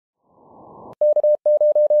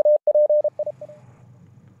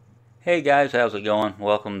Hey guys, how's it going?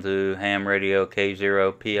 Welcome to Ham Radio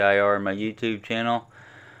K0PIR, my YouTube channel.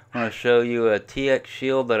 I'm going to show you a TX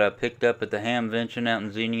shield that I picked up at the Hamvention out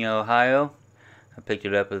in Xenia, Ohio. I picked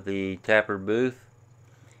it up at the TAPR booth.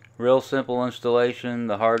 Real simple installation,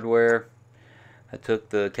 the hardware. I took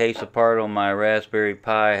the case apart on my Raspberry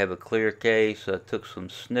Pi. I have a clear case. I took some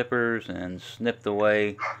snippers and snipped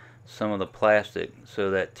away some of the plastic so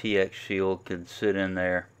that TX shield could sit in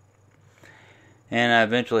there. And I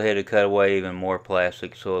eventually had to cut away even more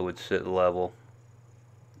plastic so it would sit level.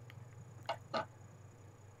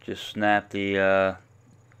 Just snap the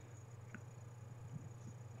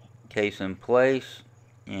case in place,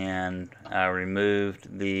 and I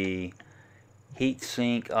removed the heat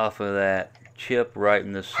sink off of that chip right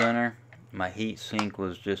in the center. My heat sink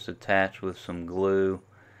was just attached with some glue.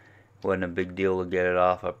 Wasn't a big deal to get it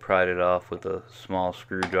off. I pried it off with a small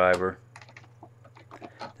screwdriver.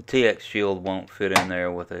 The TX shield won't fit in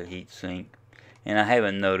there with a heat sink, and I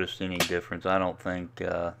haven't noticed any difference. I don't think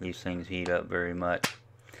these things heat up very much.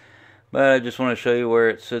 But I just want to show you where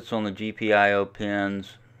it sits on the GPIO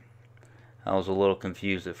pins. I was a little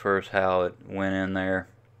confused at first how it went in there.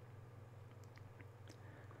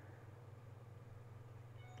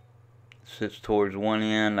 It sits towards one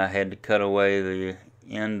end. I had to cut away the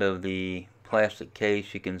end of the plastic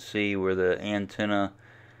case. You can see where the antenna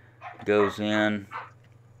goes in,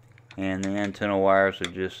 and the antenna wires are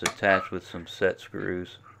just attached with some set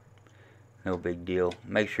screws. No big deal.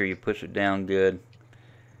 Make sure you push it down good.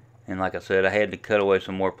 And like I said, I had to cut away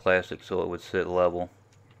some more plastic so it would sit level.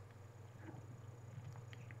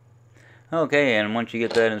 Okay, and once you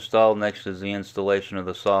get that installed, next is the installation of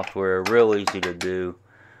the software. Real easy to do.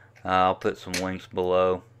 I'll put some links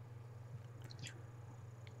below.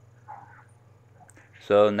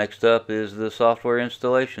 So next up is the software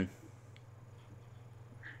installation.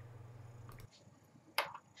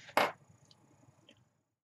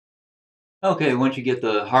 Okay, once you get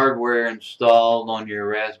the hardware installed on your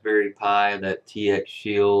Raspberry Pi, that TX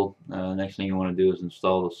shield, next thing you want to do is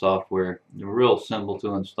install the software. They're real simple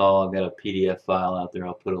to install. I've got a PDF file out there.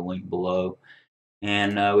 I'll put a link below.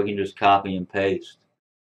 And we can just copy and paste.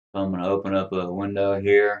 So I'm going to open up a window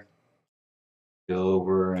here, go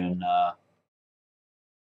over and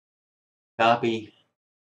copy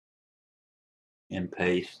and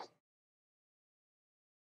paste.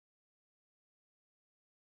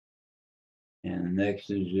 And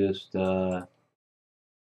next is just another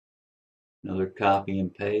copy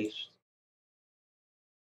and paste.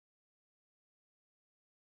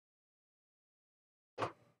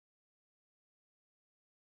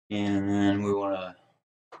 And then we want to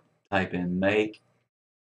type in make.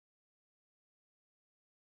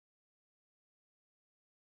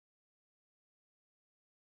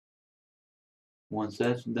 Once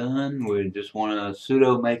that's done, we just want to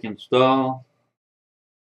sudo make install.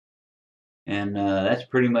 And that's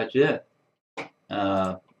pretty much it.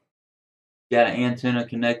 Got an antenna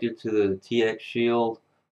connected to the TX shield.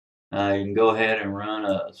 You can go ahead and run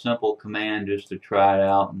a simple command just to try it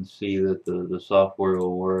out and see that the software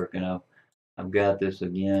will work. And I've got this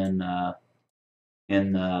again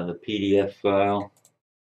in the PDF file.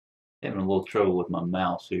 Having a little trouble with my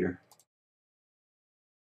mouse here.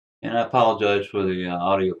 And I apologize for the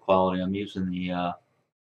audio quality. I'm using the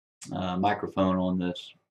microphone on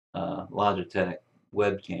this Logitech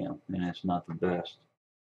webcam, and it's not the best.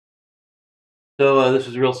 So this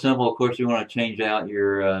is real simple. Of course, you want to change out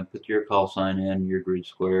your, put your call sign in, your grid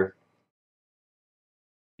square,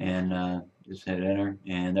 and just hit enter,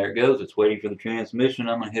 and there it goes. It's waiting for the transmission.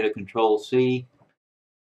 I'm going to hit a Control C,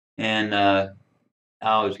 and I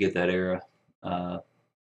always get that error,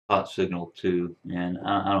 hot signal 2, and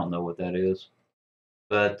I don't know what that is.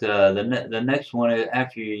 But the next one is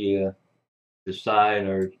after you decide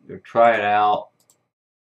or try it out,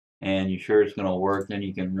 and you're sure it's going to work, then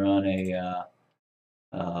you can run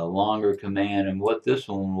a longer command. And what this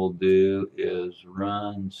one will do is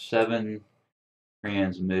run 7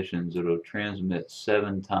 transmissions. It'll transmit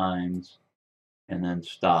 7 times and then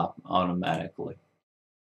stop automatically.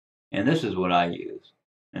 And this is what I use.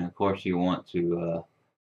 And of course you want to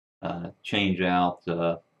change out,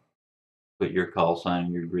 put your call sign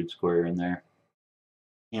and your grid square in there.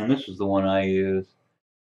 And this is the one I use.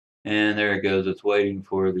 And there it goes. It's waiting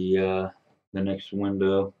for the next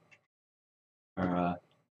window, or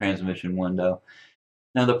transmission window.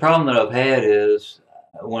 Now the problem that I've had is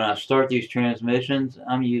when I start these transmissions,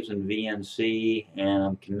 I'm using VNC and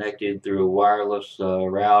I'm connected through a wireless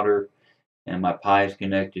router, and my Pi is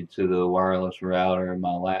connected to the wireless router, and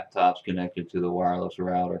my laptop's connected to the wireless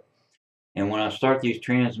router. And when I start these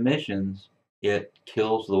transmissions, it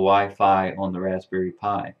kills the Wi-Fi on the Raspberry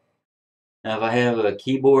Pi. Now if I have a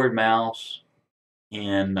keyboard, mouse,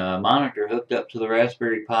 and monitor hooked up to the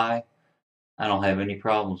Raspberry Pi, I don't have any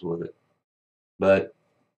problems with it. But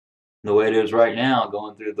the way it is right now,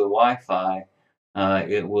 going through the Wi-Fi,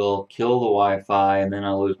 it will kill the Wi-Fi, and then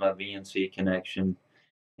I'll lose my VNC connection,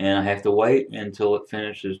 and I have to wait until it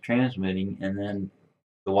finishes transmitting, and then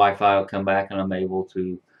the Wi-Fi will come back, and I'm able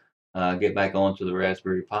to get back onto the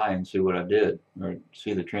Raspberry Pi and see what I did, or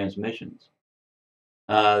see the transmissions.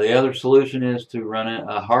 The other solution is to run it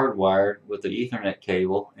hardwired with the Ethernet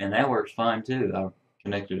cable, and that works fine too. I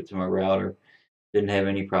connected it to my router, didn't have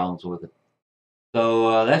any problems with it.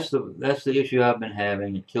 So that's the issue I've been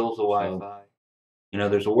having. It kills the Wi-Fi. You know,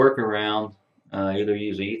 there's a workaround. Either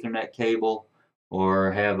use an Ethernet cable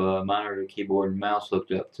or have a monitor, keyboard, and mouse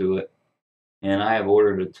hooked up to it. And I have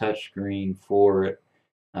ordered a touchscreen for it.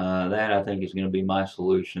 That I think is going to be my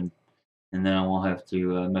solution, and then I won't have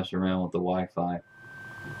to mess around with the Wi-Fi.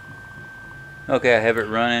 Okay, I have it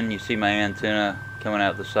running. You see my antenna coming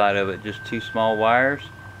out the side of it, just 2 small wires.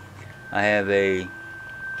 I have a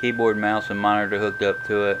keyboard, mouse, and monitor hooked up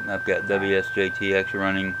to it. I've got WSJTX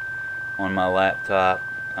running on my laptop.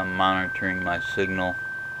 I'm monitoring my signal.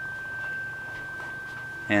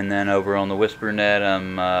 And then over on the WSPRnet,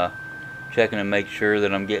 I'm checking to make sure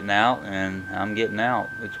that I'm getting out, and I'm getting out.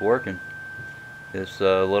 It's working. This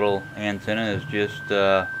little antenna is just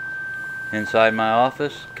inside my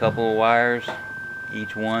office. A couple of wires,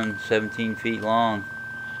 each one 17 feet long.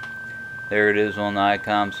 There it is on the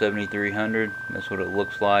ICOM 7300. That's what it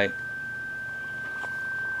looks like.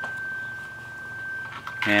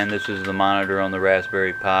 And this is the monitor on the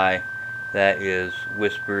Raspberry Pi. That is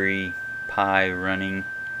WsprryPi running.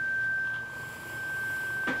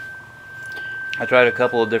 I tried a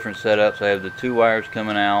couple of different setups. I have the 2 wires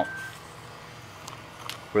coming out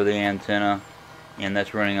for the antenna, and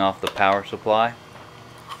that's running off the power supply.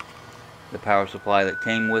 The power supply that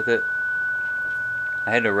came with it. I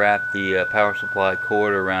had to wrap the power supply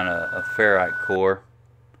cord around a ferrite core,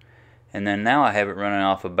 and then now I have it running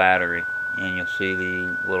off a battery, and you'll see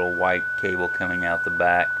the little white cable coming out the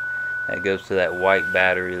back. That goes to that white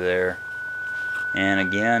battery there, and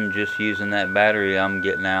again, just using that battery, I'm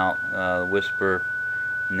getting out. WsprryNet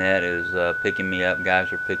is picking me up.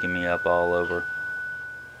 Guys are picking me up all over.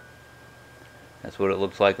 That's what it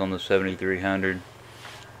looks like on the 7300.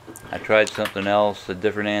 I tried something else, a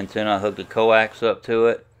different antenna. I hooked a coax up to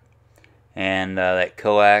it, and that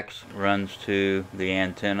coax runs to the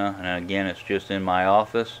antenna, and again, it's just in my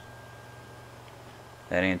office.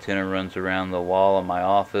 That antenna runs around the wall of my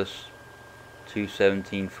office. 2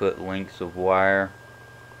 17-foot lengths of wire,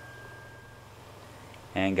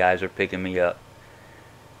 and guys are picking me up.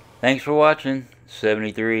 Thanks for watching.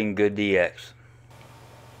 73 and good DX.